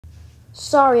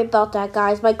Sorry about that,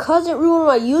 guys. My cousin ruined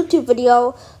my YouTube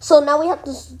video, so now we have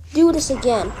to do this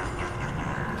again.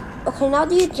 Okay, now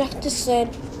the objective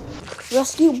said,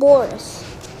 rescue Boris.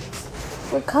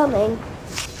 We're coming.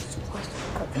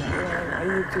 Our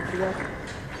YouTube video.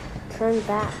 Turn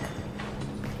back.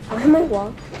 Where am I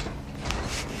walking?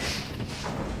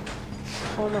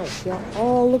 Oh my god.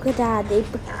 Oh, look at that.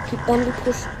 Bendy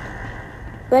pushed.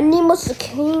 Bendy must have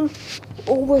came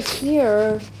over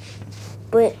here.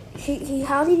 But he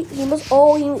must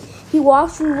have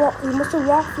walked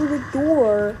through the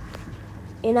door.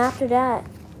 And after that,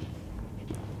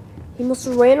 he must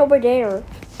have ran over there,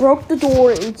 broke the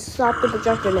door, and stopped the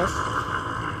projector nest.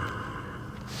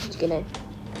 Let's get in.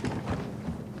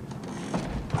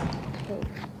 Okay.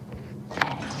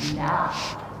 And now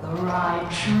the ride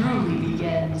truly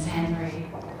begins, Henry.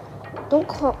 Don't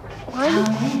call.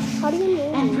 How do you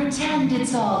know? And pretend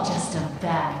it's all just a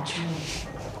bad dream.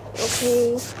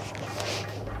 Okay.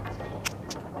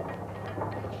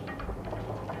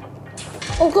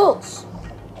 Oh, ghost.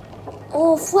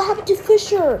 Oh, what happened to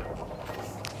Fisher?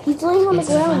 He's laying on the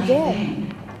ground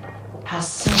dead. How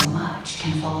so much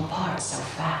can fall apart so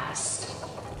fast.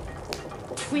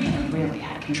 We never really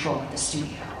had control of the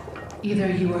studio. Either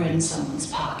you were in someone's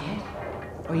pocket,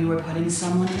 or you were putting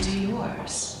someone into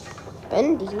yours.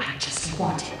 Bendy? I just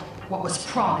wanted what was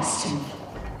promised to me.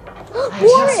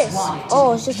 Boris!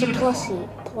 Oh, it's just a plushie.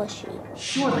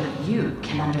 Surely you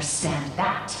can understand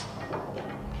that.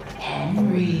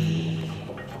 Henry,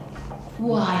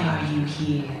 why are you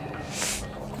here?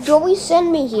 Don't we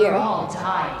send me here? We're all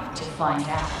dying to find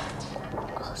out.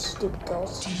 Oh, stupid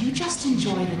ghost. Do you just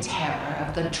enjoy the terror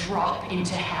of the drop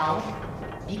into hell?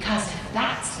 Because if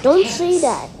that's the Don't case, say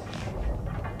that.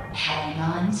 Hang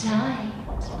on tight.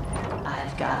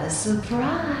 I've got a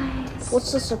surprise.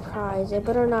 What's the surprise? It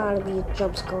better not be a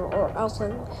jump scare, or else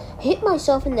I hit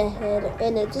myself in the head,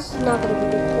 and this is not gonna be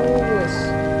victorious.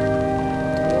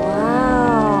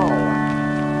 Wow!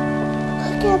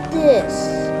 Look at this!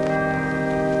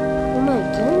 Oh my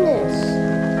goodness!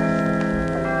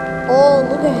 Oh,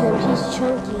 look at him. He's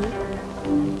chunky.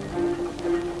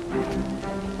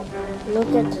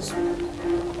 Look at this.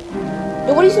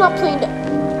 Nobody's not playing that.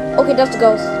 Okay, that's the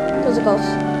ghost. That's the ghost.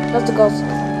 That's the ghost.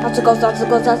 That's the ghost. That's the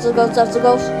ghost. That's the ghost. That's the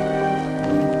ghost.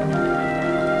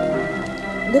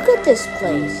 Look at this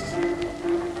place.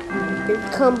 Here you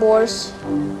come, Boris.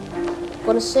 I'm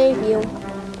gonna save you. Here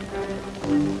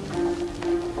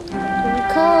you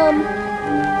come.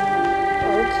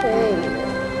 Okay.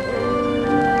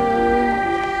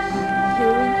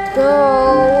 Here we go.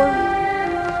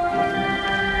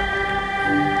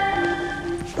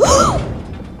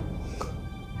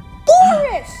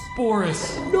 Boris!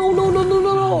 No.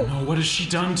 Oh, no, what has she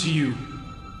done to you?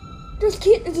 This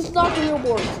kid is just not the real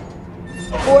Boris.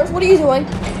 Boris, what are you doing?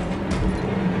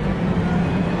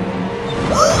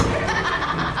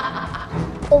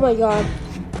 Oh my god.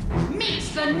 Meet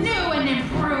the new and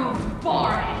improved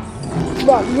Boris.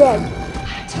 Run. I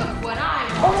took what I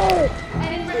Oh! wanted,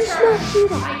 and in He's return, not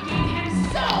shooting. I gave him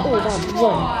so much God,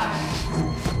 more.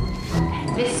 And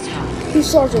this time, He's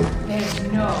sergeant. there's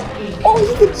no escape. Oh,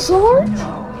 you can charge?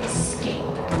 No escape.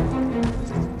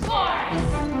 Boris,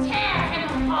 tear him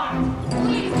apart.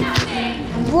 Leave nothing.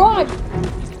 Run!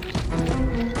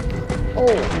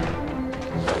 Oh.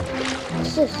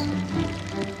 What's this?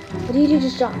 What did you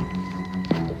just drop?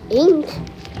 The ink?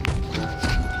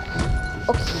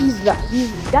 Okay,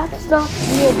 that's not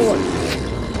real Boris.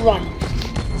 Run.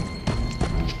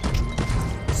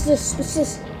 What's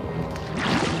this?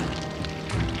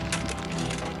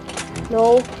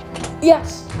 No.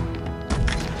 Yes.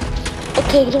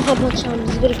 Okay, you don't have much time.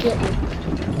 He's gonna get me.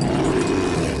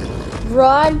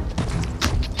 Run.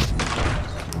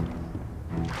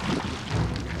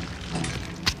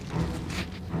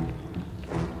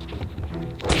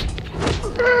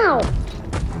 Ow.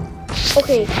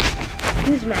 Okay.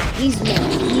 He's mad. He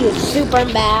is super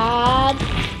mad.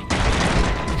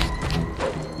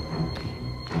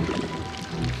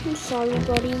 I'm sorry,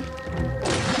 buddy.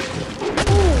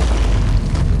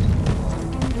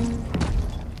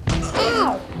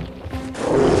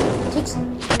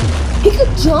 He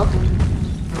could jump?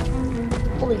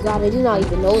 Oh my god, I did not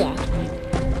even know that.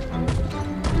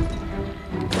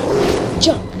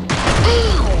 Jump!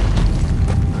 Ow!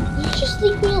 Will you just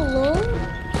leave me alone?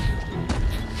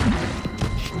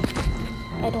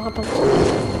 I don't have time.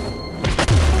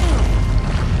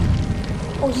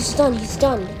 Oh, he's stunned.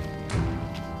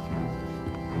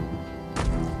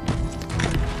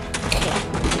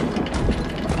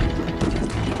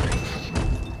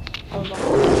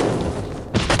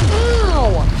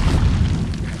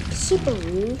 Super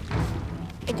rude.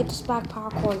 Look at this black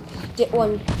popcorn. Get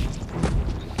one.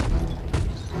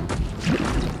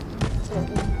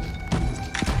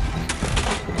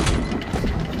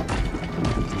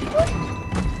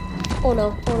 Oh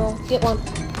no, oh no, get one.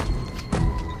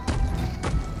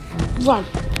 Run.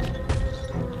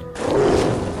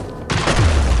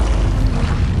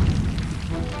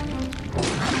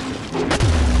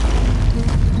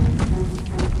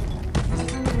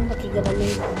 Okay, good, I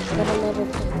got another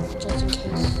thing, just in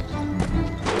case.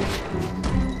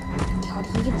 God,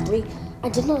 he could break. I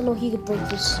did not know he could break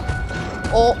this.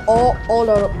 Oh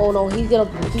no, he's gonna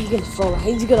throw that.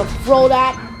 He's gonna throw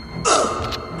that.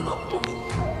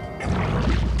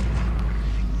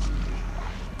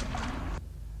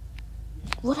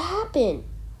 What happened?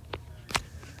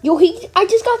 Yo, I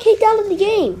just got kicked out of the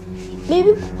game.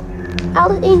 Maybe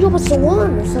Alice Angel was the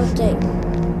one or something.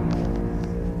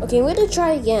 Okay, we're gonna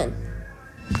try again.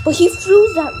 But he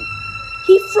threw that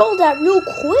real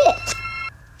quick.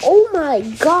 Oh my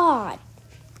god.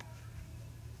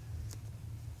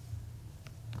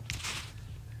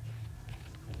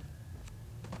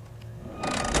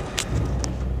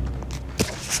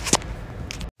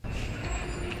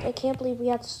 I can't believe we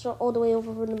have to start all the way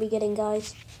over from the beginning,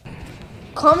 guys.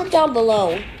 Comment down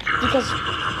below, because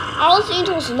Alice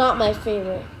Angel is not my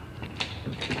favorite.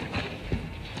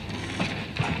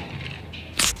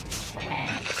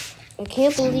 I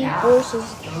can't believe Boris is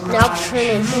now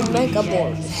turned into Mega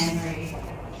Boris.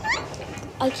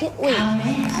 I can't wait.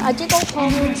 I think I'll call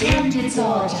him Pretend it's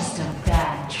all just a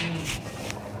bad dream.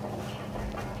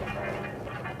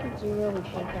 Do you really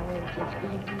think that way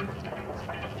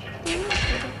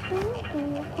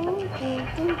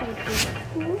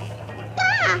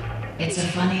It's a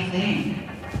funny thing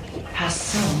how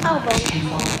so much can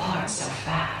fall apart so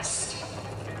fast.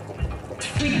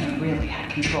 We never really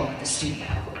had control of the studio.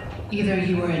 Either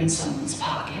you were in someone's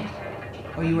pocket,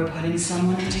 or you were putting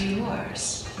someone into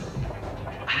yours.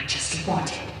 I just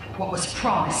wanted what was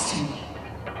promised to me.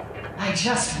 I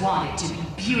just wanted to be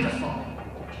beautiful.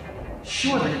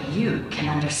 Surely you can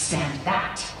understand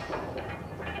that.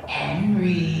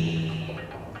 Henry,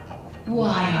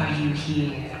 why are you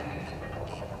here?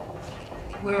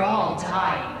 We're all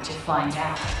dying to find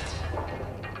out.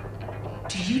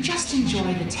 Do you just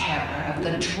enjoy the terror of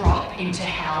the drop into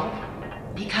hell?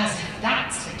 Because if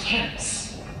that's the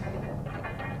case,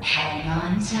 hang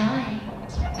on tight.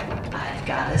 I've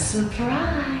got a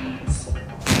surprise.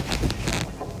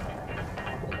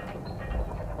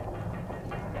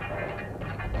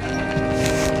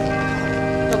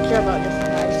 Don't care about this,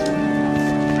 guys.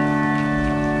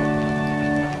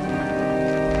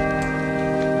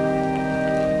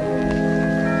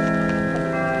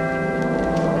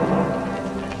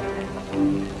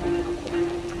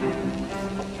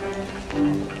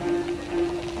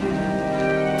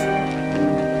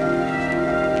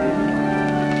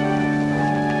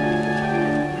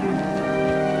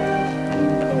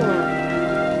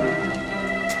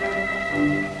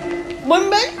 When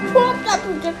Ben popped that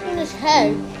projector in his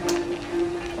head,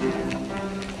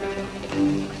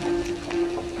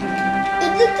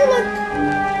 it looked like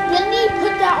Bendy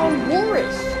put that on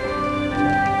Boris.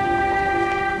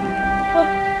 But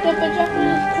the projector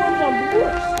is corpse on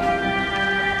Boris.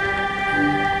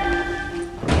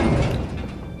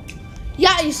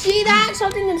 Yeah, you see that?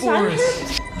 Something inside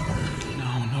Boris. him?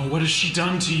 No, what has she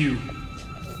done to you?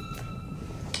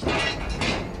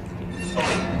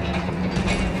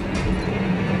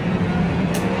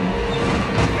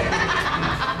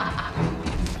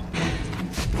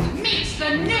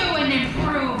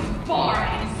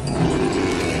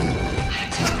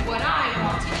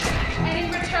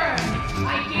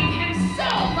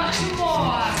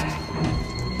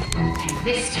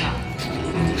 This time,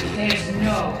 there's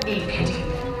no pity,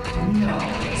 no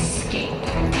escape.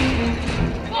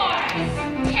 Boris,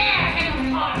 tear him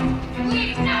apart!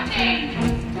 Leave nothing!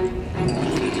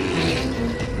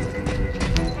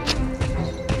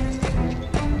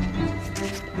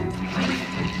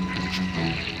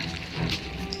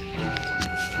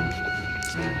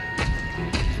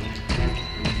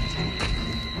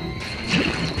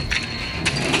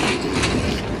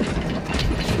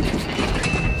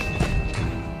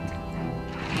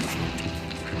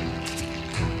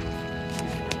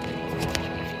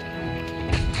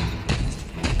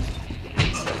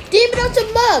 That's a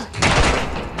mug.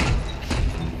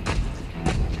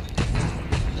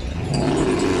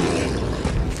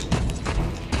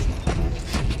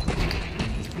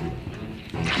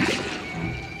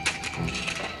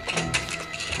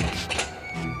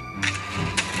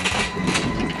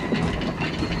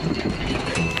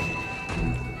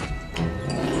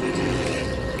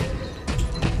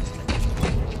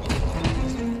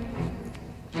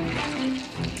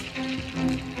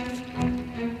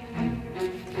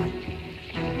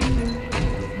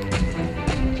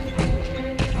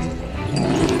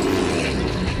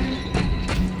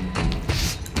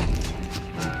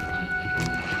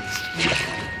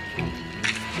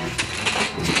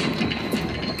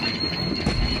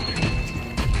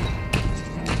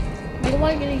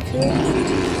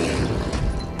 could.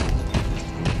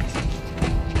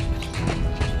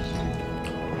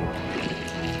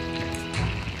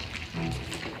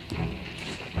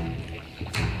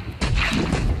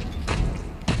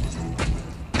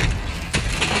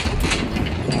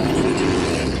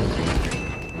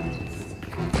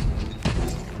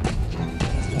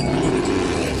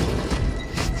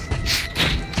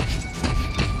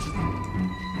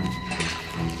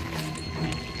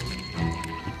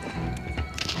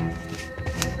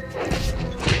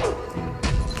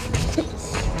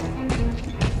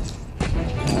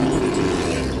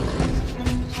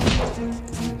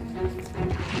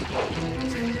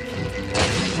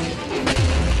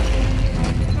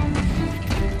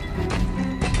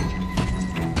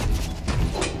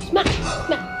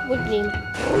 What name?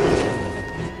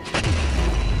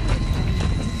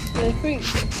 The three.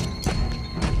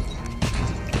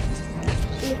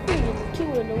 The three, the two,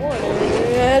 and the one.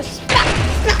 Smack!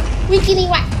 Smack! Wickety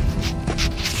whack!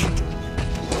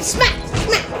 Smack!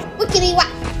 Smack! Wickety whack!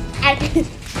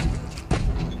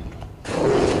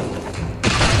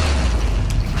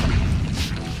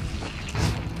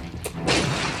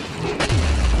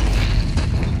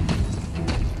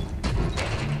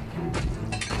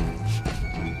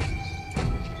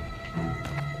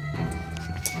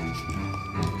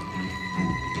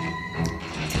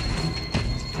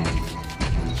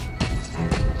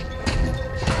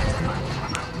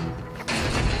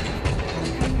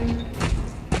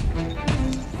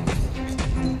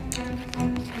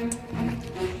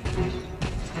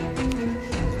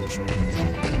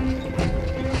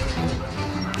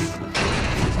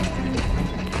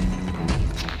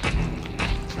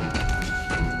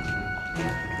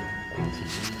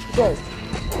 Go.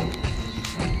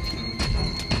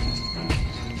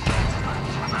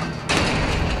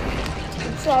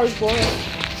 I'm sorry, boy.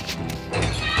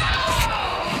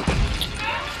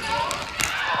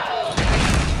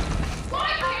 Why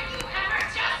can't you ever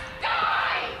just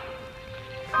die?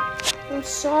 I'm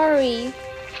sorry.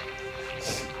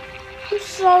 I'm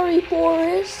sorry,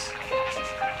 Boris.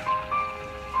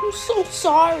 I'm so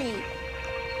sorry.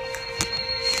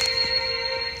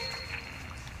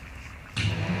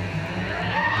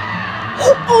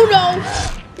 Oh no!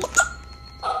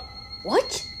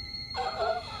 What?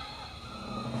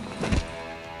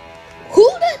 Who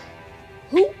the?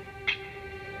 Who?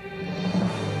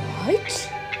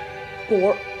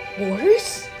 What?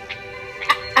 Boris?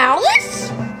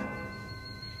 Alice?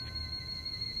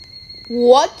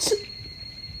 What?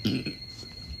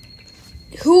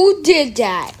 Who did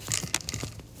that?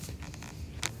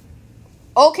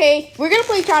 Okay, we're gonna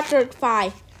play chapter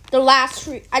 5. The last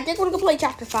three. I think we're gonna play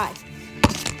chapter 5.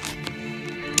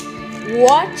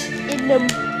 What in the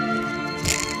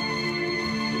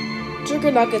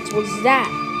Sugar Nuggets was that?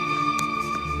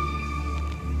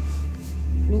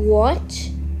 What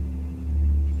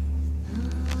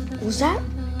was that?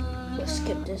 Let's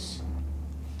skip this.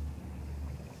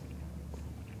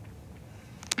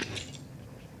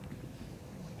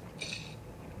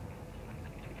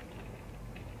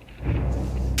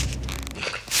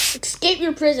 Escape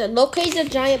your prison. Locate the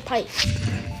giant pipe.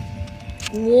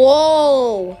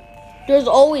 Whoa. There's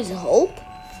always hope.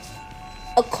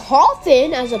 A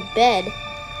coffin as a bed.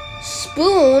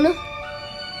 Spoon.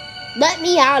 Let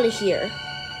me out of here.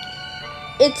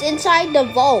 It's inside the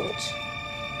vault.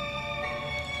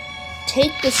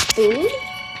 Take the spoon.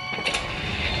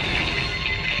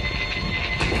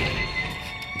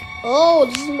 Oh,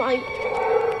 this is my...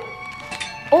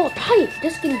 Oh, a pipe.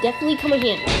 This can definitely come in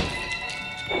handy.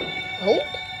 Hold.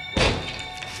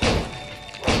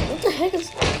 What the heck is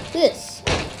this?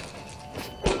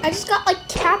 I just got like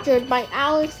captured by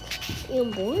Alice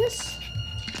and Boris.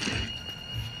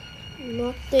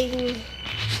 Nothing.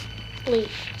 Wait,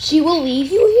 she will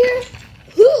leave you here?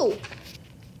 Who?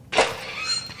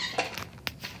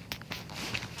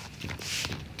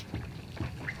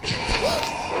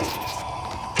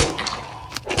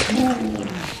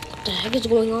 What the heck is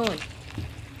going on?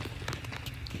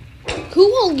 Who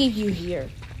will leave you here?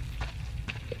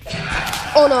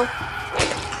 Oh no.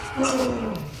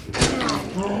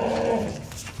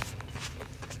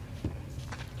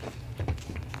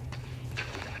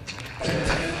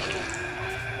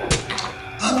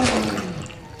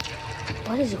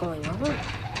 What is going on?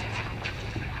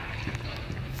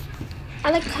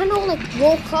 I like kind of like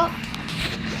woke up.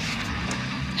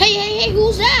 Hey,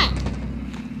 who's that?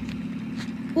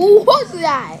 Who was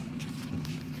that?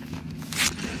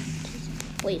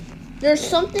 Wait, there's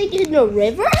something in the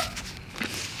river?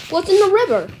 What's in the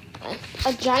river?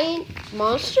 A giant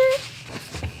monster?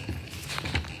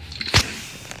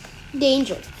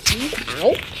 Danger. He's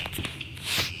out.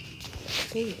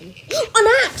 An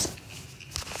axe!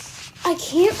 I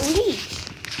can't reach.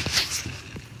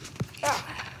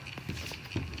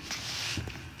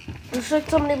 Looks like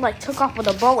somebody took off with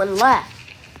a bow and left.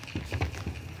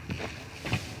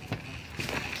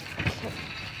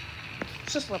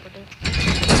 It's just liberty.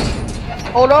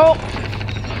 Oh no!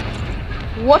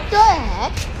 What the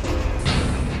heck?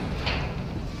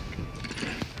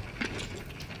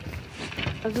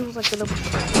 I was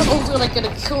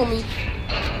gonna kill me.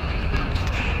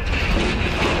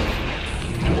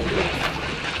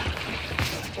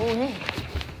 Oh hey.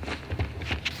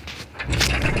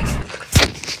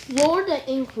 Lower the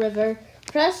ink river.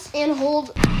 Press and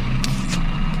hold.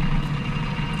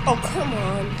 Oh come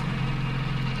on.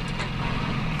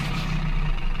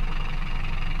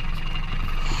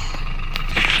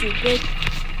 Stupid.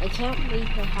 I can't believe I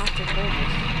have to hold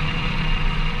this.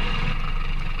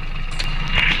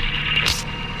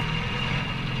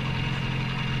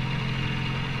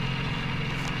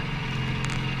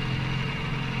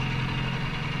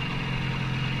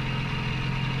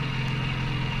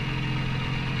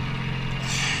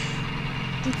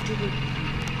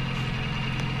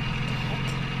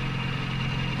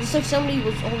 Looks like somebody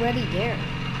was already there.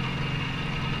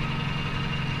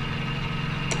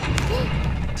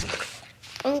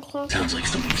 Sounds like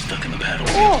someone's stuck in the paddle.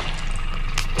 Oh!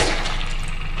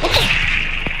 What the?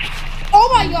 Oh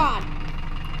my god!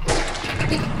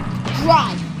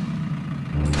 Drive!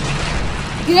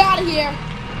 Get out of here!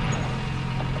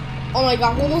 Oh my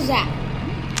god, what was that?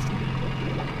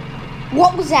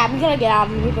 What was that? We gotta get out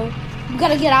of here, bro. We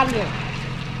gotta get out of here.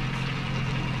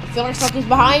 I feel like something's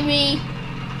behind me.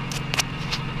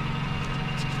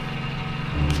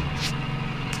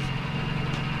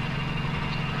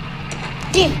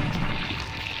 Damn.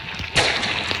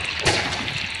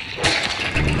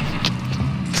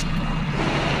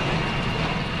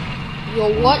 Yo,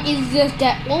 what is this?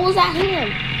 What was that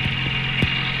hand?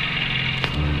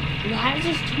 Why is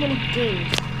there too many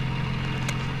things?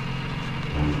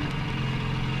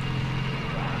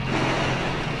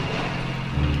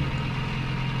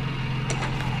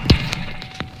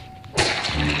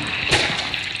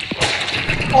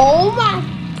 Oh my!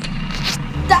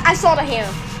 I saw the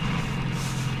hand.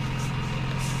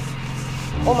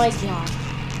 Oh my god.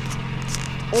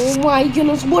 Oh my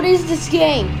goodness, what is this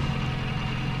game?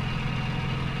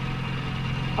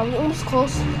 Are we almost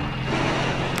close?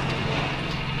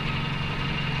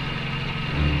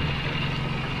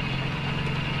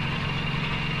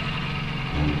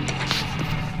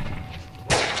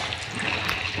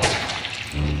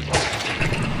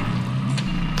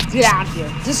 Get out of here.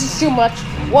 This is too much.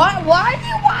 Why do I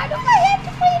have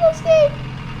to play this game?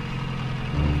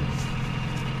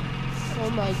 Oh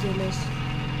my goodness.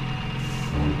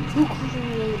 Who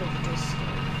created this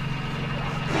game?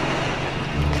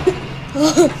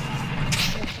 Oh.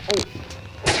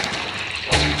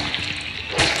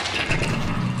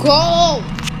 Go!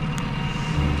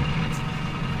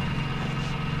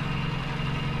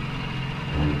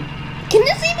 Can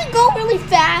this even go really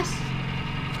fast?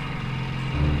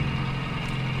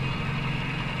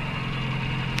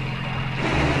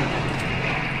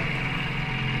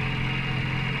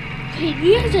 Hey,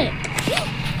 use it.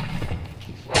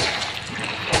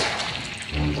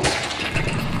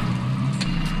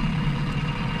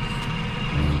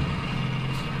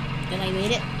 And I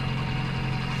made it.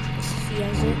 Let's see if he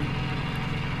has it.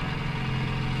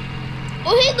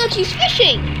 Oh, hey, look, he's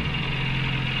fishing.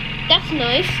 That's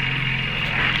nice.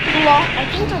 I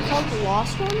think they're called the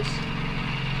lost ones.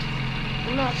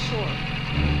 I'm not sure.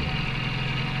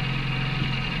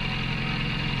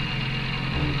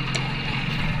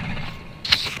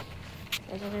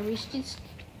 Did I reach these?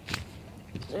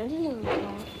 Is there anything on the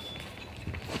top?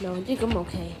 No, I think I'm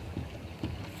okay.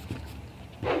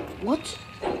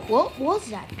 What was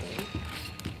that thing?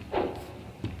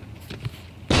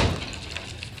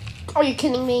 Are you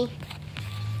kidding me?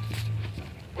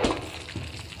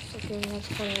 Okay, let's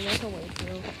find another way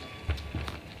through.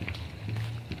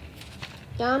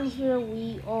 Down here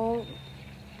we all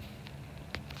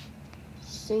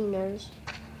singers.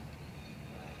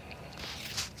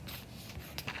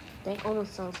 That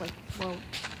almost sounds like, well,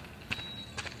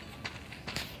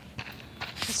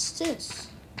 what's this?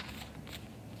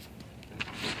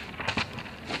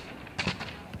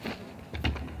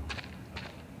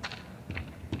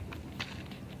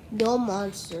 No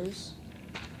monsters.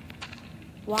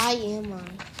 Why am I?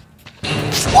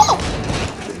 Whoa!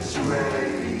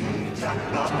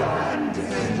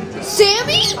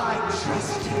 Sammy?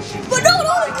 But no,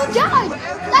 you died!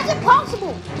 That's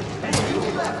impossible!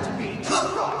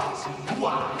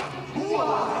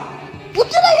 What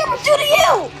did I ever do to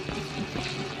you?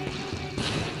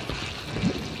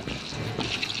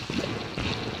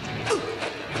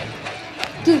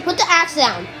 Put the axe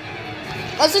down.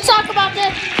 Let's talk about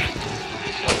this.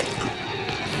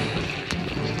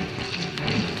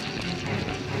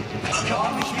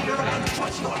 Come here and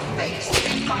put your face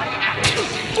in my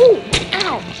axe. Ooh,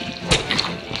 ow.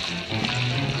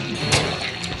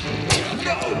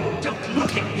 No, don't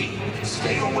look at me.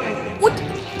 Stay away. What?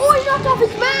 Oh, he knocked off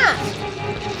his mask.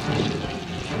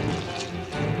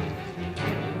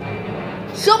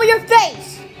 Show me your face.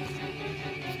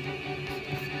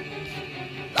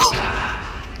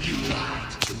 You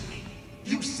lied to me.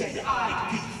 You said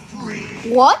I'd be free.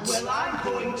 What? Well, I'm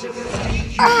going to free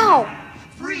you. Ow.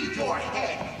 Free your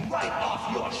head right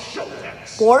off your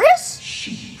shoulders. Boris?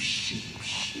 Sheep.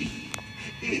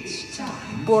 It's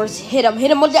time. Boris, hit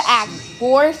him with the axe.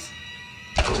 Boris.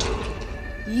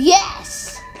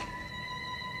 Yes.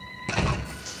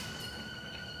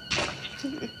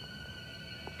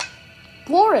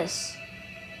 Boris.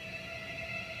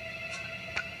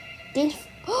 Thanks.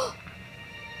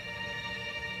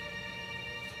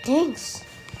 Thanks.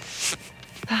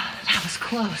 That was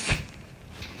close.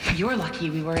 You're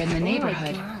lucky we were in the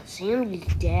neighborhood. Oh my God,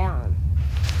 Sandy's down.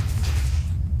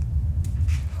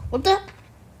 What the?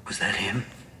 Was that him?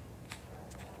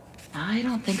 I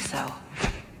don't think so.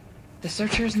 The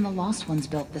Searchers and the Lost Ones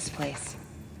built this place.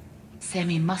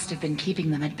 Sammy must have been keeping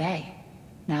them at bay,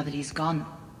 now that he's gone.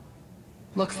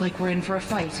 Looks like we're in for a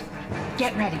fight.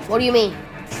 Get ready. What do you mean?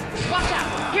 Watch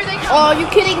out! Here they come! Oh, are you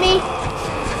kidding me?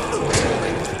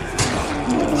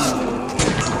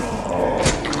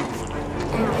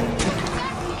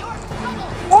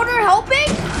 Oh, they're helping?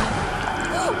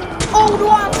 Oh, the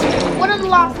lost. What are the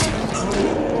lost?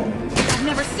 I've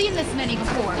never seen this many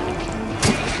before.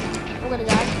 I'm gonna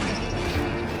die.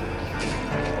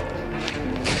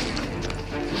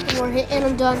 One more hit and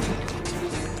I'm done.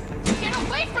 Get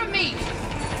away from me!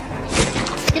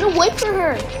 Get away from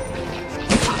her.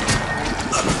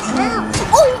 Ow.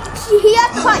 Oh, he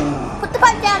has the pipe. Put the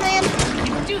pipe down, man.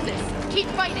 You can do this. Keep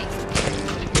fighting.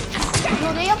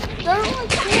 No, they have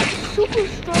super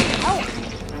strong health.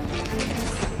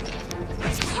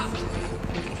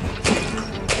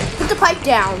 Put the pipe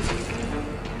down.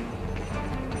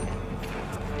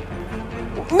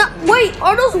 No, wait,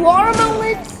 are those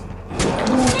watermelons?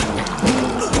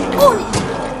 Oh,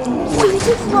 he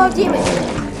takes a lot of damage.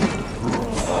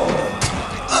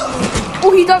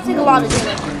 Oh, he does take a lot of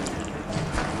damage.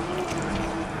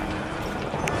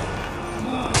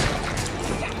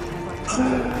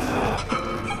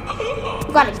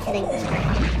 You gotta be kidding.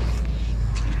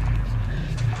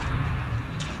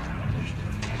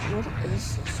 What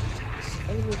is this?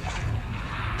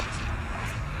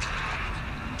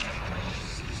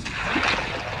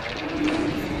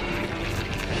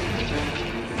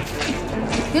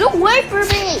 Get away from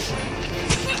me!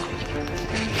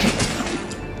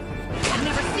 I've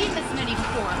never seen this many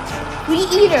before. We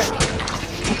eat her.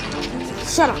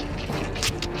 Shut up.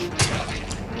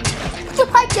 Put your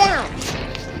pipe down.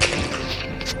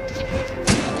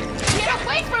 Get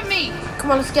away from me!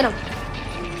 Come on, let's get him.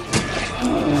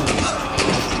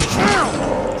 Ow!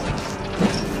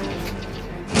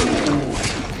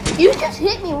 You just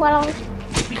hit me while I was...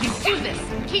 We can do this.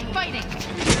 Keep fighting.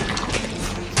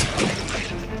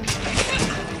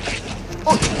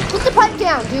 Oh, put the pipe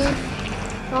down, dude.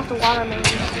 Not the watermelon.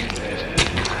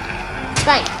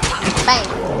 Bang. Bang.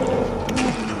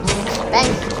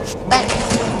 Bang. Bang.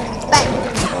 Bang.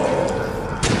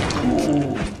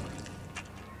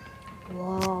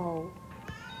 Whoa.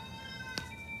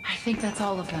 I think that's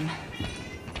all of them.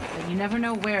 But you never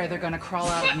know where they're gonna crawl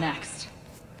out of next.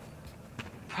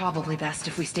 Probably best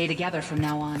if we stay together from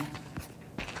now on.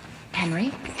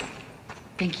 Henry?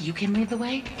 Think you can lead the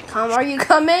way? Tom, are you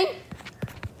coming?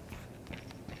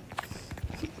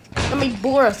 I mean,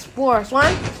 Boris. Why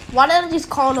did I just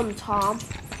call him Tom?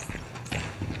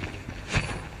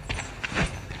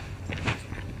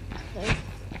 Okay.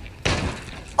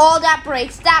 Oh, that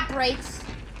breaks.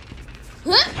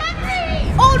 Huh?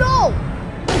 Henry! Oh, no!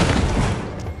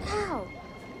 Ow.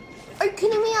 Are you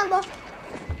kidding me? I love...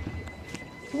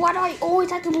 Why do I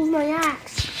always have to lose my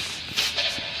axe?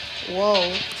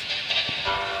 Whoa.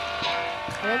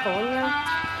 Can I go in there?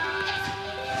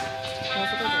 Can I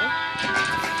go there?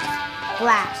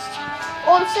 Blast.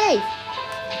 Oh, I'm safe.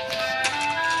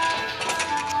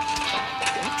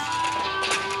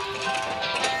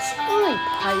 Oh, my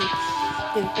pipe.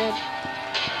 Stupid.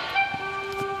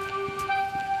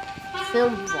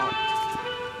 Film vault.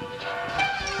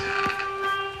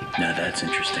 Now that's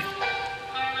interesting.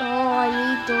 Oh, I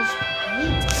need those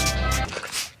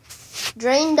pipes.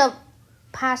 Drain the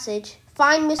passage.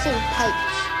 Find missing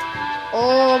pipes.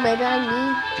 Oh, maybe I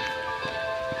need...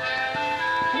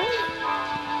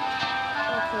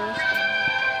 Okay.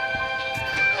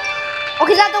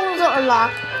 Okay, that door wasn't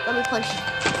unlocked. Let me punch it.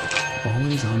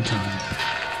 Always on time.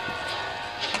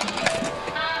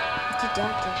 What did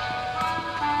that do?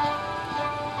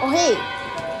 Oh, hey.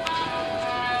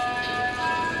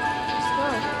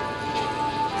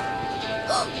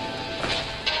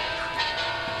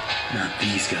 Not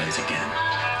these guys again.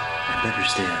 I better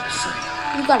stay out of sight.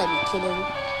 You gotta be kidding.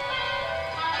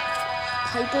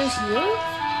 Piper's here?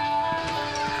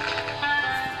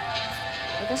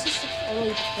 I guess it's the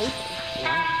only Piper.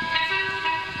 Wow.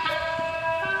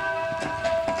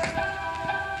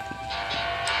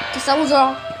 Guess that was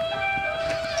all.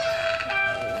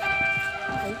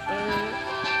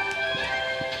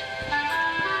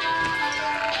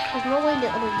 There's no way the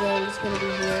other gang is gonna be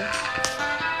here.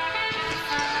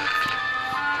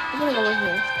 I'm gonna go in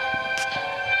here.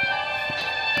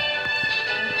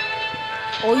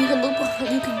 Oh, you can look.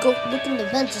 You can go look in the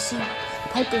vents to see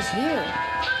Piper's here.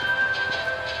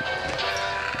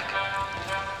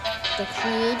 The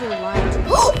creator lied.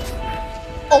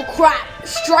 Oh crap!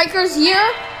 Striker's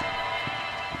here.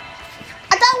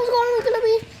 I thought it was only gonna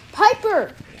be Piper.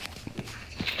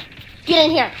 Get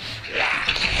in here.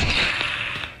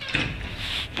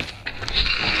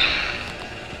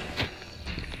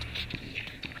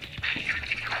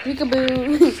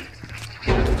 Peekaboo.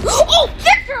 Oh,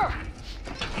 Victor!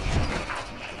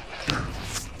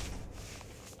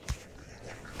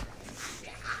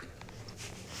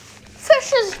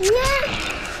 Fish is here.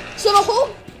 So the whole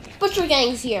butcher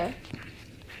gang's here.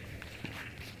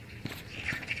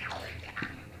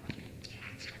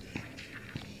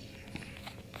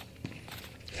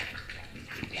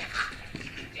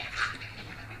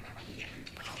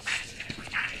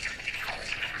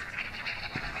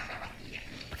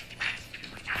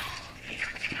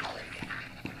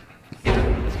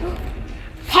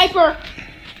 Piper!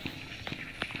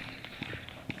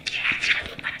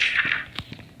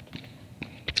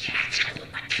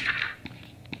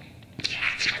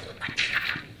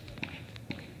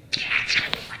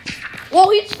 Whoa,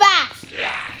 he's fast!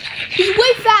 He's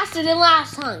way faster than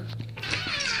last time.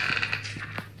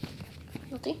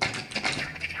 Nothing?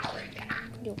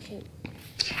 You okay?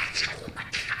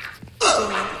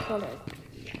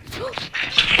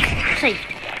 Hey.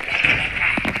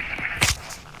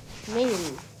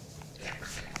 Man.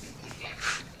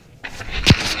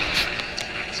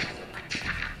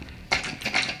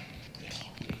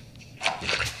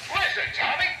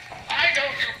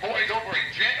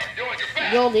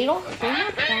 Yo, they're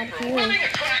not bad here. Living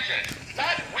attractions,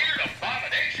 not weird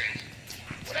abominations.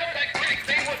 Whatever that great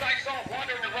thing was I saw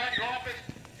wandering around your office,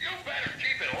 you better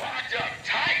keep it locked up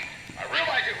tight. I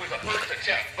realize it was a first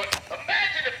attempt, but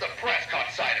imagine if the press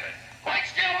caught sight of it. Might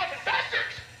scare off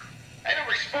investors. And in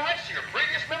response to your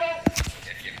previous memo,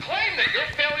 if you claim that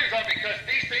your failures are because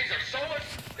these things are soulless,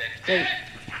 then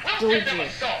we'll give them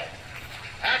a soul.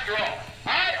 After all,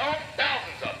 I own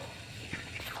thousands of them.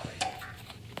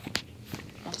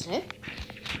 That's it?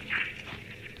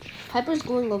 Piper's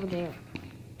going over there.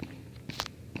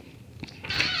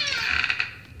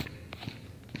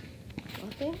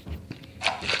 Okay.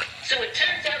 So it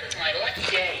turns out it's my lucky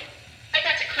day. I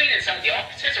got to cleaning some of the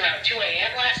offices around 2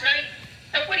 a.m. last night.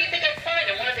 And what do you think I find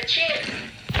in one of the chairs?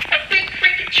 A big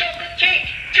freaking chocolate cake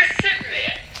just sitting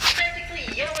there, practically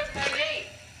yelling my name.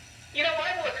 You know,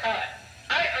 I work hard.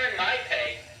 I earn my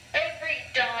pay every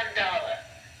darn dollar.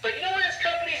 But you know what this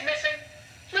company's missing?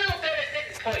 Little bit of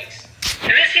hidden points.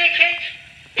 And this here cake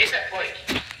is a point.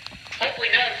 Hopefully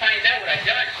no one finds out what I've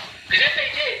done. Because if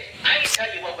they did, I can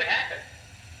tell you what would happen.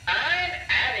 I'm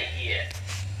out of here.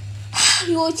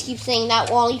 You always keep saying that,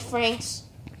 Wally Franks.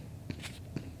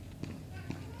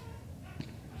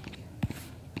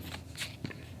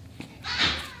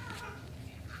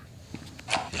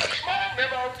 Small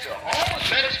memo to all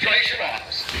administration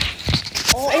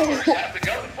offices. Oh. Papers have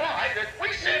begun to fly that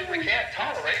we simply can't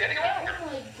tolerate any longer.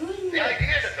 The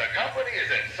idea that the company is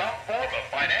in some form of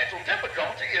financial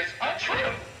difficulty is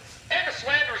untrue, and the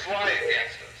slanders lie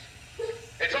against us.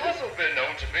 It's also been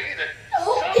known to me that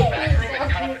some backroom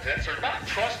incompetents are not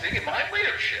trusting in my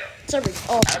leadership. Sorry.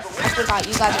 Oh, As a I leader, forgot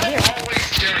you guys are I'm here. always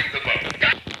steering the boat.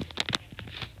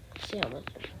 See how much.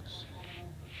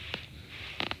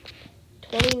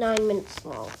 29 minutes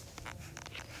long.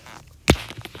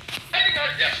 Finding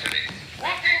our destiny,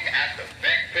 looking at the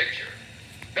big picture.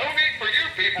 No need for you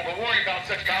people to worry about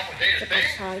such complicated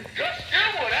things. Just do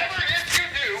whatever it is you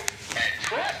do and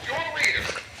trust your leader,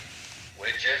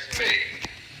 which is me.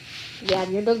 Yeah,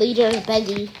 you're the leader,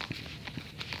 Bendy.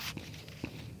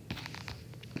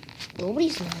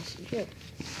 Nobody's nice here.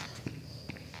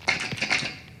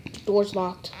 Door's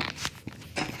locked.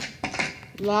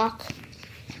 Lock.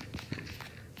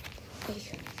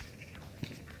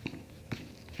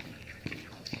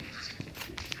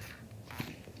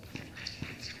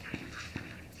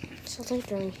 Sounds like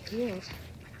they're in here.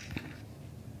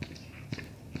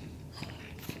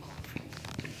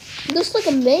 It looks like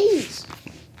a maze.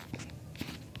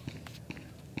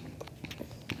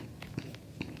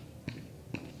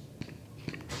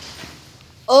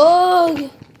 Oh!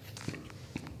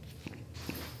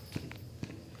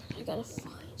 I gotta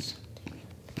find something.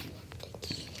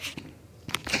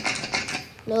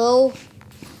 No.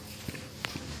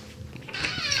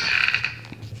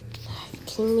 Are you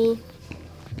kidding me?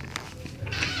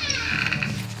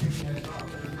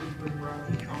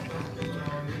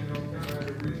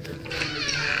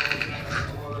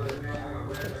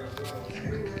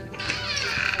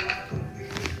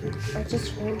 I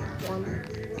just heard one.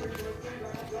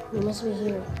 He must be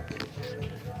here.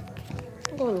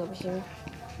 I'm going over here.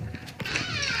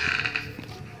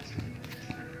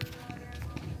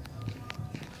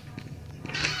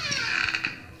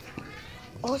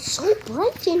 Oh, it's so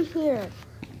bright in here.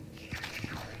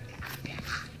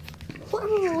 What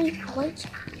are all these lights?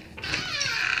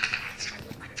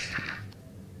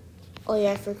 Oh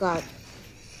yeah, I forgot.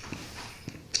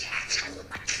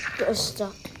 They're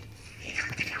stuck.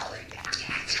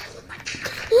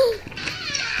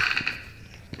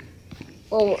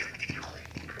 Oh,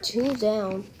 2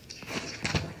 down.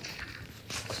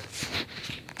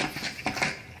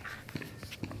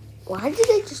 Why did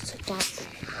they just take that?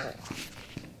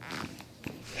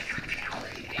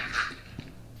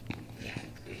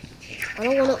 I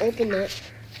don't want to open it.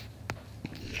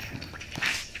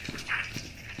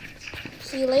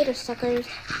 See you later, suckers.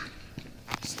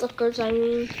 Suckers, I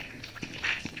mean.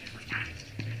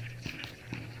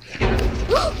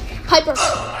 Piper!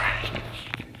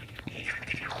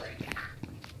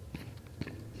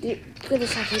 Get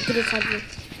inside here, get inside here.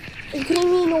 Are you kidding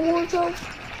me in the wardrobe?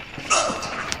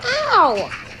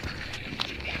 Ow!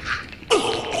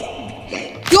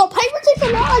 Yo, Piper takes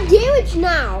a lot of damage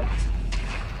now.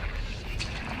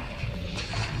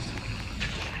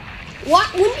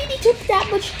 What? When did he take that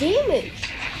much damage?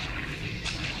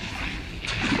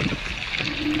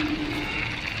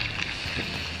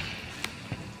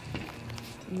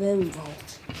 Very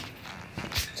vault.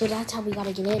 So that's how we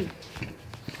gotta get in.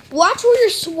 Watch where you're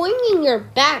swinging your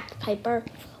back, Piper.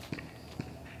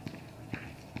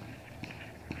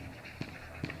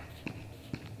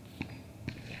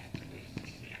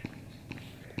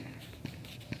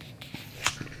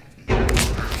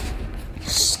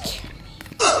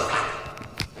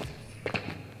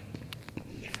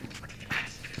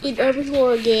 In every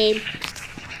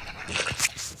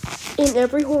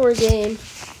horror game,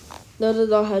 another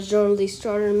doll has generally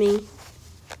started me.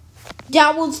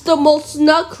 That was the most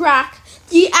nutcrack.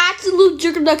 The absolute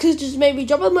jerk of nuts just made me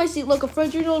jump on my seat like a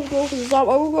French girl because I saw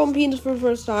overgrown penis for the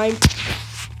first time.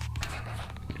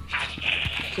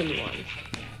 Give me one.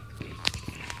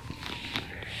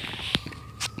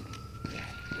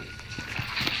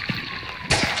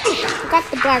 I got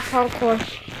the black popcorn.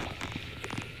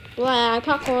 Black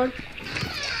popcorn.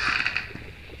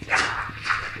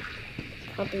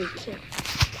 Probably kill.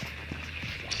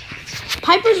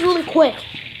 Piper's really quick.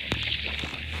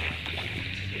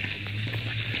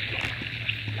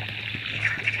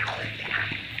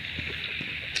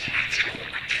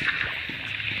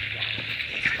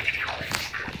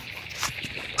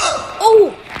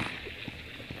 Oh!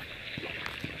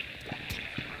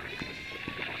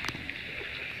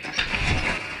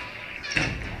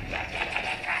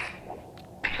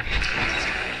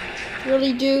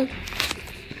 Really do.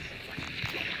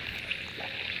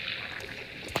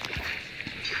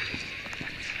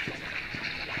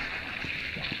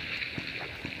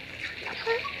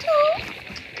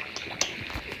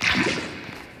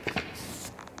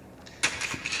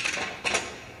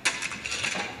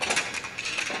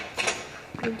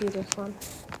 Let me do this one.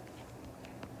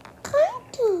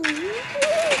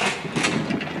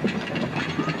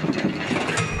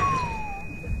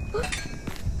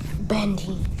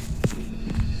 Bendy.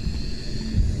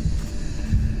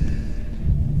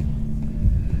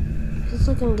 Looks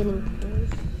like I'm getting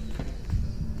close.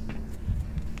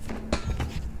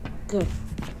 Good.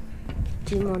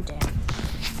 2 more down.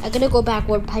 I'm gonna go back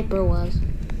where Piper was.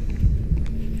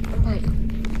 Oh my God.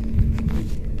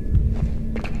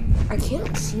 I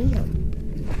can't see him.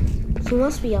 He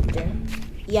must be up there.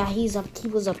 Yeah, he's up. He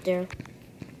was up there.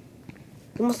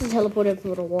 He must have teleported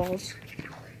through the walls.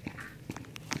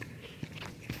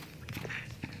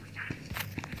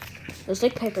 Looks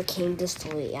like Piper came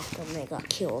distantly after they got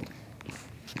killed.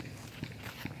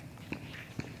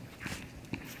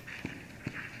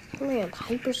 Man,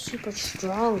 Piper's super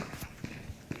strong.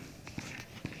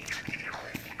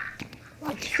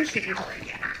 Why did you do that?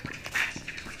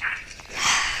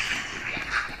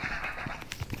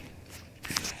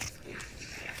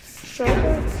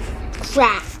 treasure?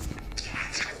 Crap.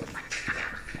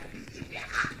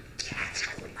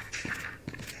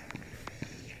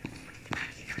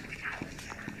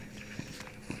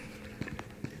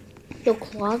 The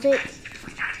closet?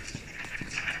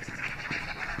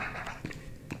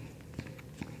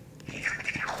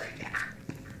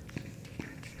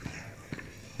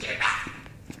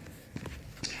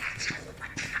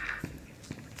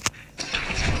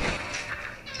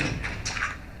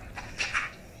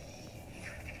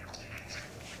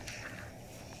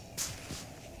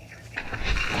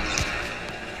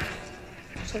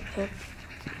 It's okay.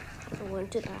 I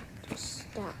went to that.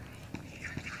 Just that.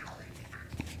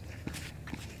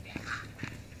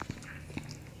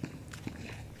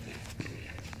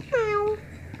 Ow.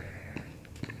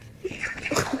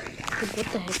 What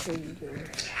the heck are you doing?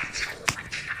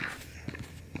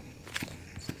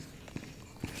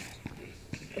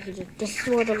 Okay, this is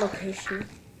where the location.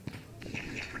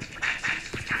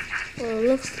 Well, it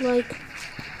looks like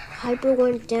Hyper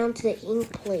went down to the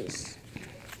ink place.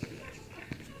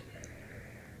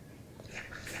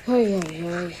 Ay, ay,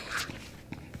 ay.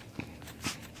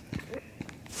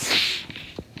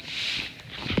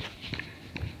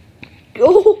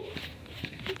 Oh!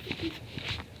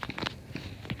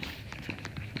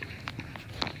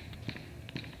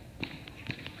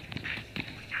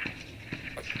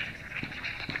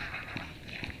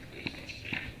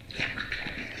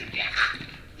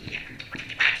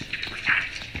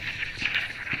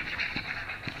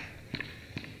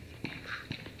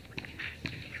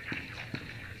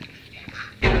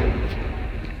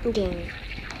 Okay.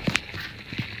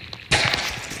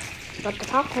 Got the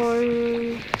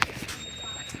popcorn.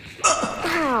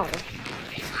 Ow.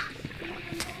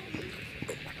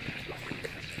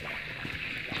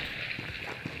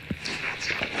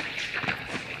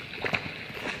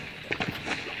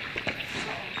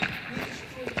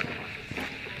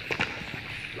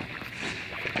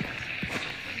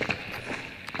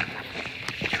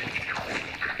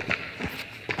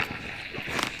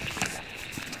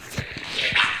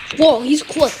 Whoa, he's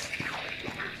quick.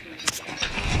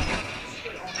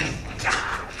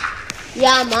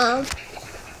 Yeah, Mom.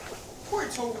 Poor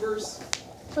Tobers.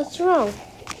 What's wrong?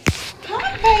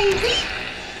 Hi, baby.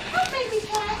 Hi, baby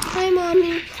cat. Hi,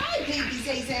 Mommy. Hi, baby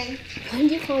Zay Zay. Why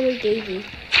do you call me baby?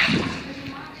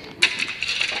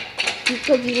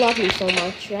 Because you love me so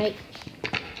much, right?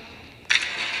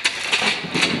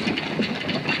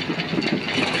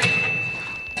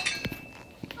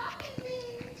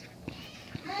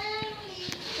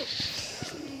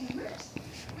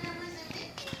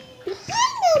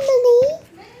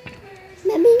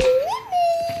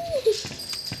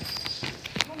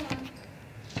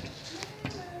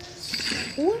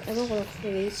 Who would ever want to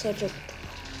create such a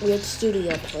weird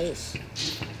studio place?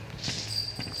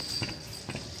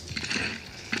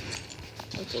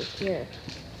 Okay, here.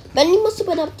 Bendy must have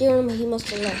been up there and he must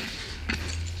have left.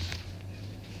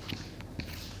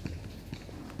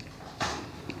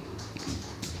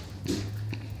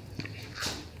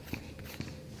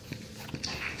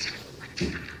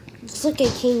 It's like I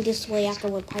came this way after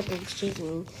what Piper was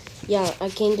chasing me. Yeah, I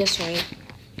came this way.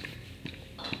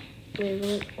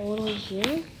 Wait, all the way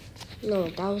here? No,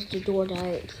 that was the door that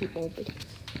I keep open.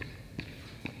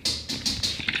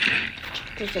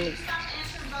 There's any...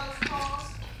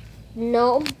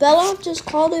 No, Bella just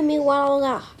called me while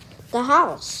I was at the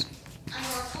house. I know,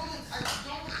 I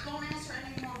told her, don't answer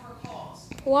any more of her calls.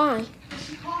 Why? Because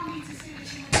she called me to say that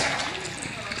she was going to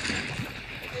her.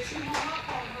 That she hung up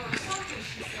on her or something,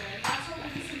 she said. I told her,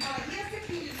 listen, Bella, he has the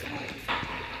key to the room.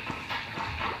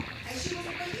 And she was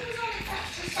like, but he was on the couch.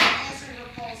 Just start answering her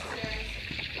calls today.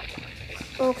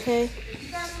 Okay. If you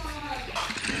guys want to know how to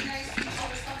be nice to each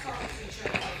other, stop talking to each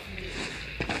other for a few minutes.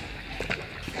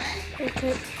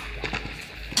 Okay? Okay.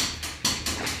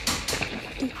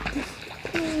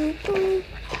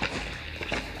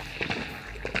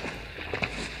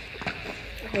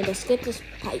 Okay, let's get this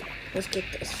pipe. Let's get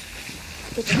this.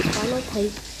 Get the final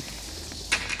pipe.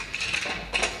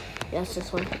 Yes,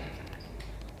 this one.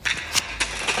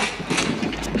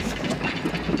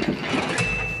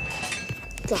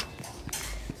 Go.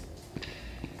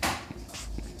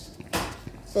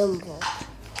 Film vault.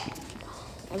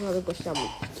 I really wish I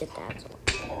would get that as well.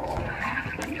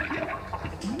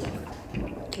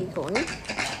 Keep going.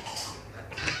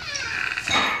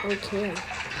 Okay.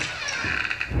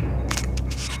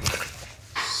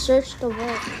 Search the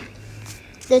vault.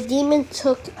 The demon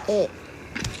took it.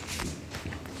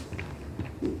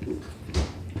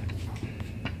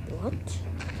 What?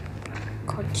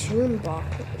 Cartoon box.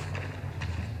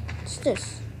 What's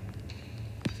this?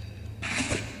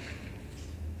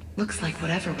 Looks like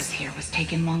whatever was here was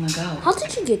taken long ago. How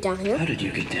did you get down How here? did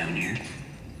you get down here?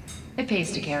 It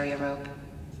pays to carry a rope.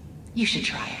 You should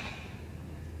try it.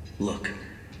 Look,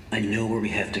 I know where we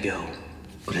have to go,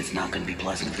 but it's not going to be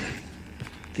pleasant.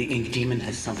 The ink demon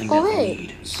has something that Oh, we hey,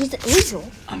 need. she's an angel.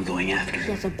 I'm going after He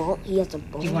her. has a bolt. He has a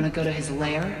bolt. You want to go to his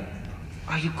lair?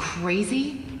 Are you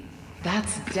crazy?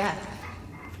 That's death.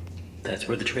 That's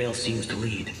where the trail seems to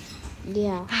lead.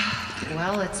 Yeah.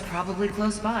 Well, it's probably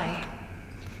close by.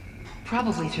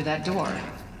 Probably through that door.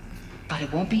 But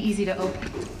it won't be easy to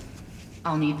open.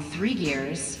 I'll need 3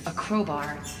 gears, a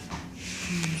crowbar,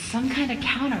 some kind of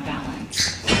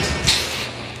counterbalance.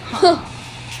 Huh.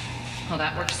 Well,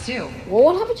 that works too. Well,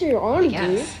 what happened to your arm, dude?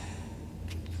 Yes.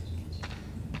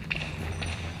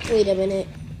 Wait a minute.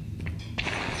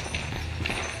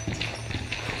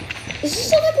 Is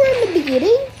this like we're in the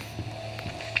beginning?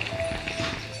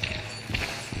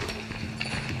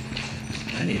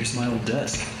 I need here's my old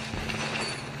desk.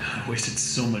 I wasted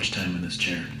so much time in this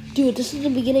chair. Dude, this is the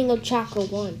beginning of chapter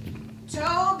 1.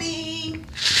 Toby!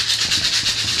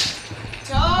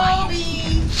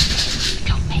 Toby!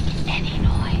 Don't make any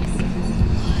noise.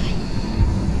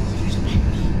 There's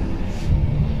Bendy.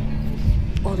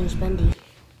 Oh, there's Bendy.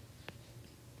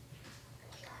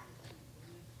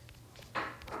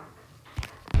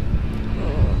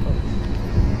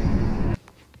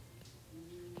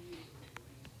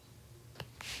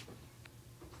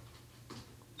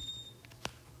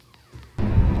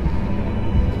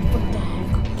 What the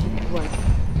heck? Keep running.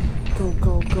 Go,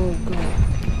 go, go, go.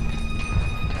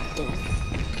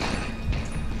 Death.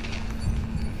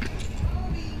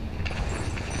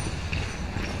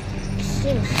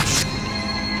 Seriously.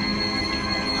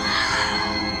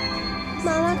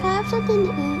 Mama, can I have something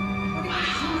to eat? What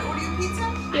do you order your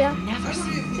pizza? Yeah. Never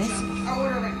seen this before. I'll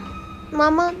order right now.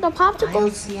 Mama, the I don't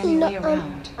popsicles see any and way the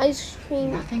around. ice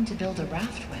cream. Nothing to build a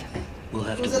raft with. We'll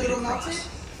have Was to it a wait little melted?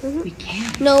 across. We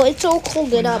can't. No, it's all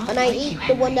cold it We're up, not and I like ate you,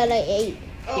 the one Henry. that I ate.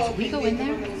 Oh, If we okay, go maybe in the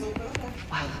there- one that was open. Okay.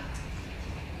 Wow.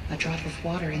 A drop of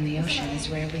water in the ocean is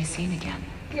rarely seen again.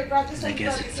 Here, grab this I one,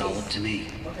 guess grab it's this. all up to me.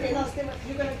 Okay, now stay right.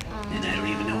 You're gonna. And I don't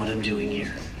even know what I'm doing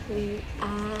here.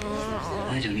 Ah.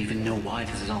 I don't even know why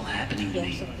this is all happening to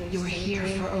me. You're here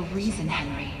for a reason,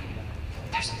 Henry.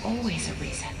 There's always a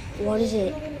reason, What is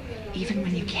it? even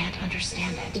when you can't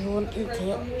understand it. You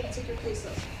can't. Take your place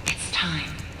up. It's time.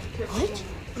 What?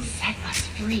 Set us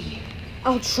free.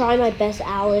 I'll try my best,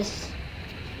 Alice.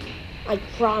 I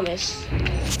promise.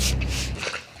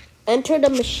 Enter the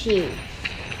machine.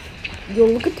 Yo,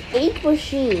 look at the ink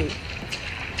machine.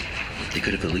 They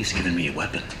could have at least given me a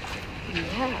weapon.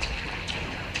 Yeah.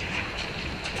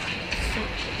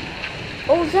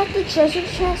 Oh, is that the treasure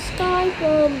chest guy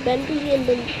from Bendy and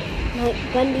the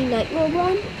Bendy Nightmare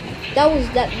Run? That was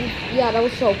that. Yeah, that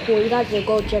was so cool. You guys should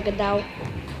go check it out.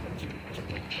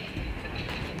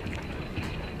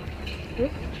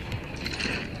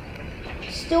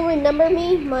 Still remember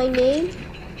me? My name?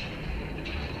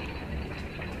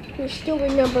 You still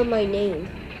remember my name?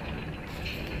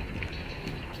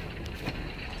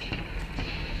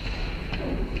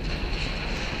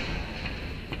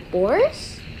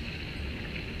 Boris?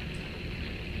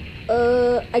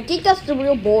 I think that's the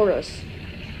real Boris.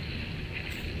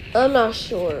 I'm not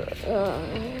sure.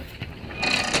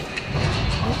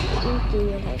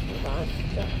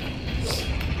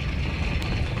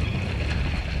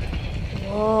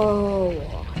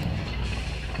 Whoa.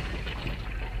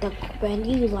 The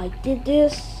Bendy like did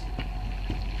this?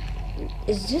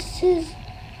 Is this his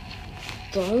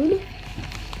drone?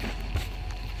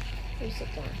 Where's the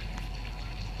gun?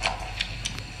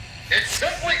 It's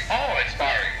simply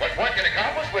awe-inspiring what one can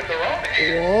accomplish with their own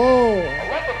hands. Whoa. A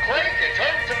lump of clay can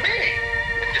turn to meaning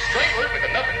if you strangle it with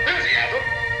enough enthusiasm.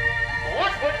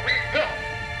 Look what we've built.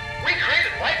 We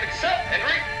created life itself,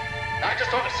 Henry. Not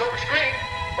just on a silver screen,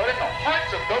 but in the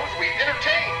hearts of those we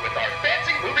entertain with our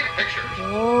fancy moving pictures.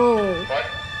 Whoa. But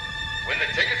when the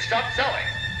tickets stopped selling,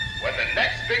 when the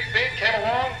next big thing came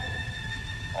along,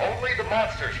 only the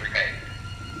monsters remained.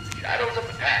 Shadows of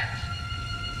the past.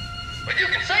 But you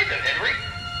can save them, Henry.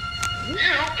 You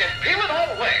can peel it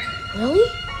all away. Really?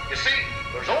 You see,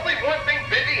 there's only one thing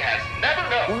Bendy has never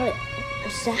known. What?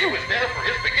 What's He was that? there for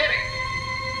his beginning.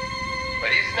 But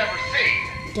he's never seen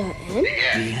The end? the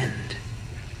end. The end.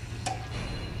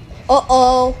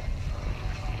 Uh-oh.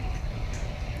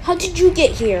 How did you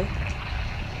get here?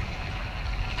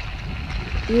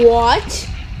 What?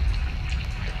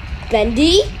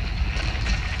 Bendy?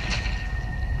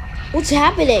 What's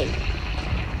happening?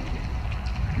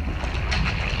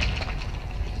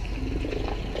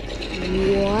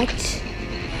 What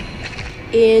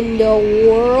in the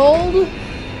world?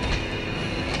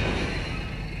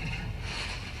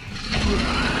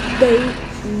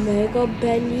 Mega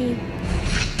Bendy.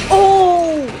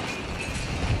 Oh!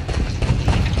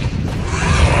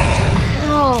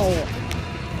 Ow!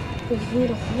 It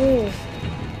made a hole.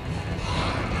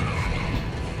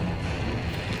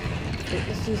 Wait,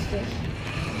 let's use this.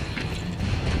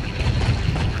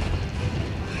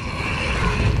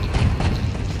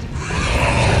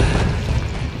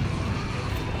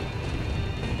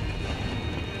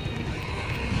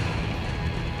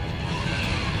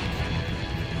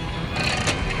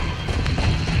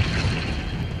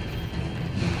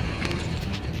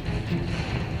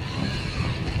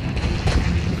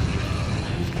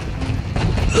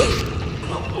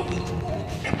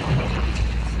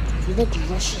 He like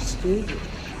rushes through you.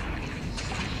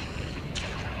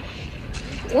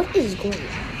 What is going on?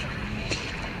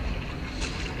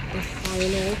 The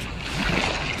final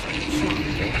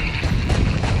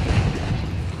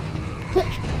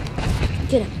chapter.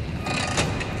 Get him.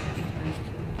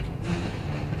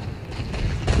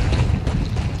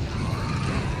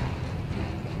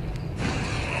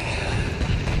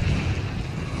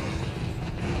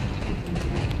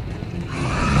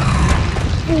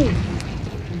 Ooh.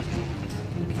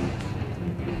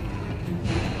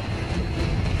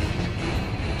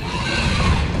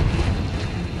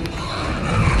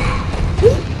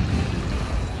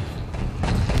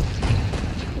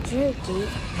 Jerky.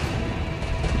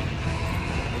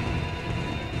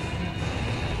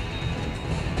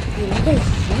 You look at his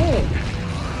phone.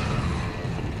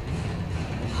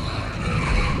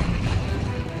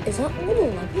 Is that all the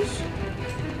levels?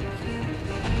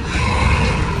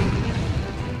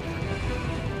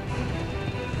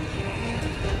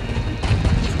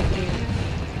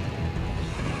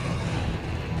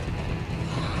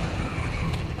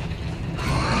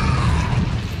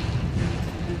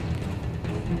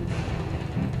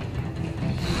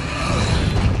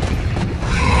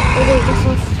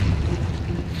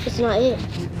 It's not it.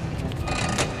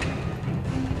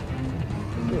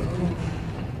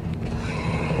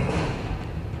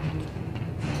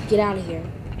 Get out of here.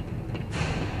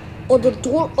 Oh, the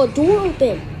door, a door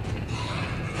open.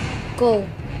 Go.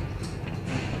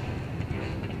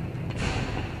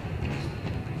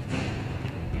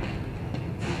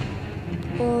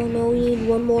 Oh no, we need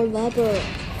one more lever.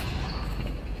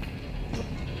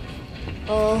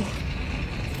 Oh,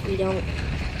 we don't.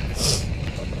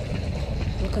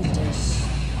 Look at this.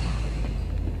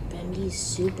 Bendy's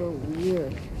super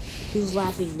weird. Who's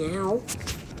laughing now?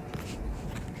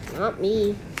 Not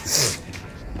me.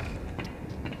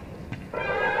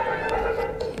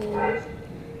 Okay.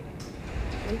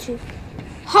 1, 2.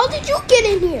 How did you get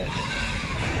in here?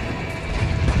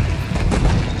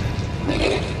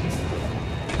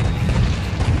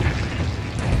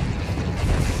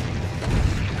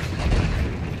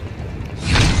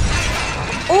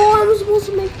 Oh, I was supposed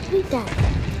to make that.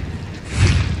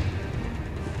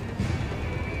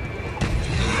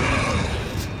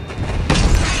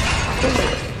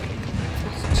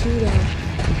 That's 2 down.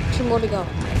 2 more to go.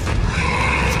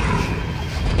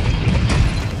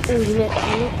 Oh, you meant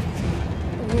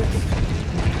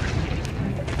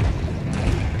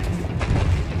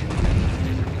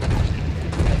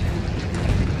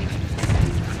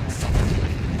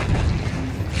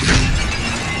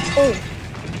Oh.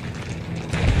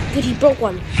 Good, he broke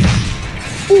one.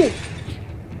 Ooh.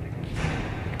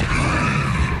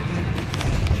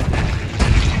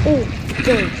 Ooh,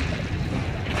 dang.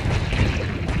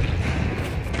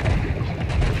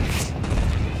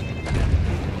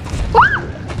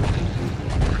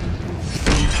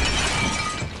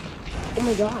 Oh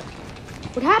my god.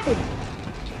 What happened?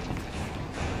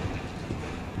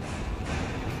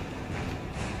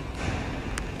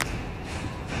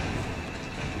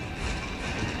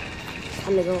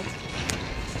 Time to go.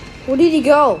 Where did he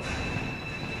go?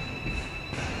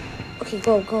 Okay,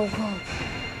 go, go, go.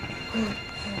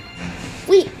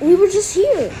 Wait, we were just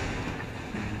here.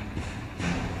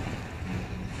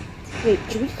 Wait,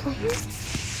 can we fly here?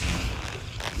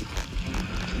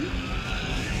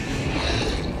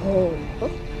 Oh, huh?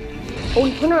 Oh,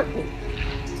 we put on.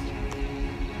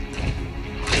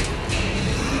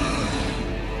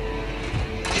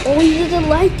 Oh, he didn't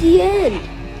like the end.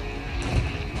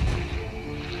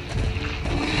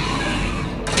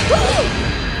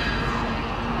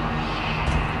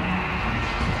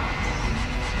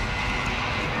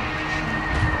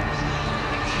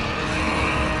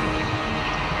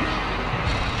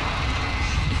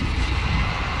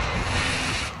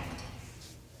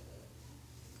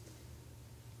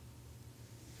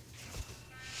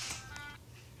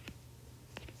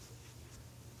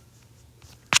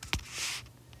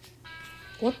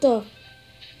 What the?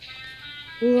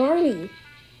 Where are we?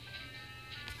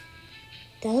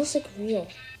 That looks like real.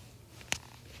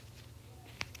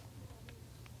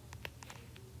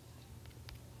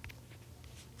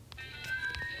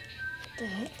 What the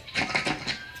heck?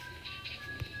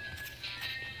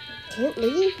 Can't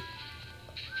leave?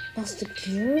 That's the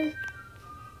gear?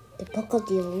 The book of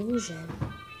the illusion.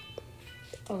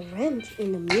 A wrench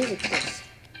in the music disc.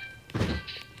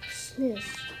 What's this?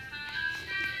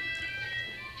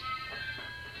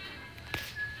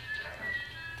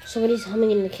 Somebody's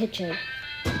humming in the kitchen.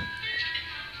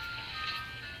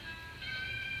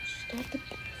 Is that the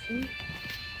bathroom?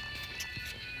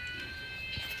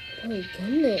 Oh my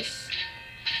goodness.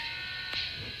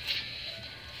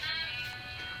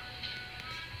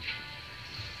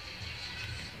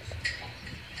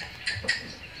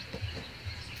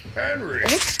 Henry,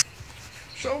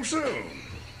 so soon.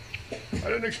 I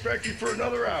didn't expect you for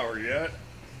another hour yet.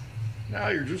 Now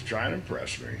you're just trying to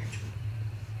impress me.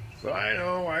 But I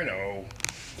know.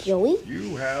 Joey?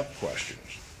 You have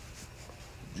questions.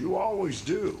 You always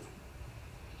do.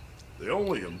 The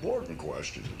only important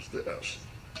question is this.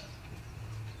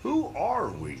 Who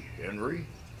are we, Henry?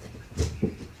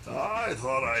 I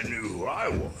thought I knew who I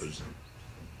was.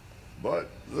 But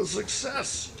the success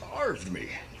starved me.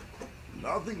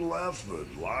 Nothing left but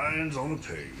lines on a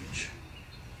page.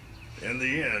 In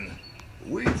the end,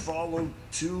 we followed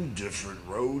two different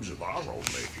roads of our own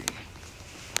making.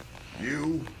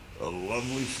 You, a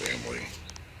lovely family.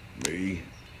 Me,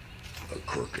 a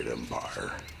crooked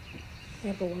empire.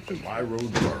 Yeah, but what And my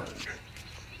road burned.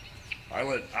 I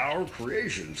let our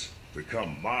creations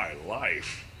become my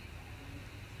life.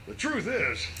 The truth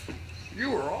is,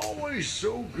 you were always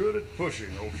so good at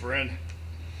pushing, old friend.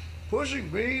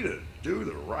 Pushing me to do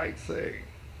the right thing.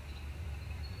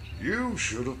 You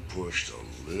should have pushed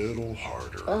a little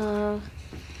harder.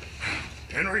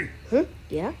 Henry?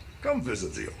 Yeah? Come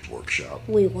visit the old workshop.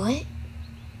 Wait, what?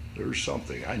 There's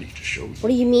something I need to show you. What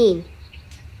do you mean?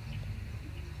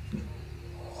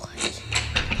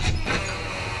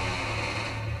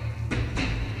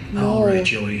 All right,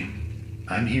 Joey.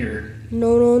 I'm here.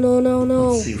 No.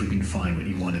 Let's see if we can find what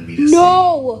you wanted me to see.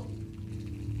 No!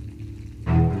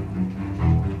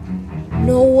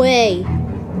 No way.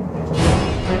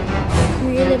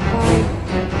 Created by...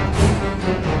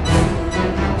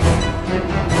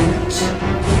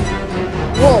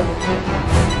 Whoa.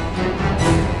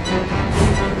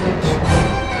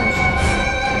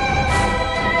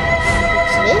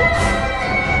 That's it?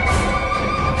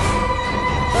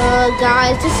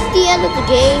 Guys, this is the end of the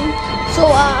game. So,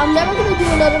 I'm never gonna do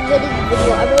another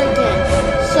video ever again.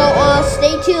 So,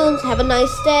 stay tuned. Have a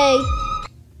nice day.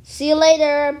 See you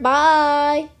later.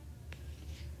 Bye.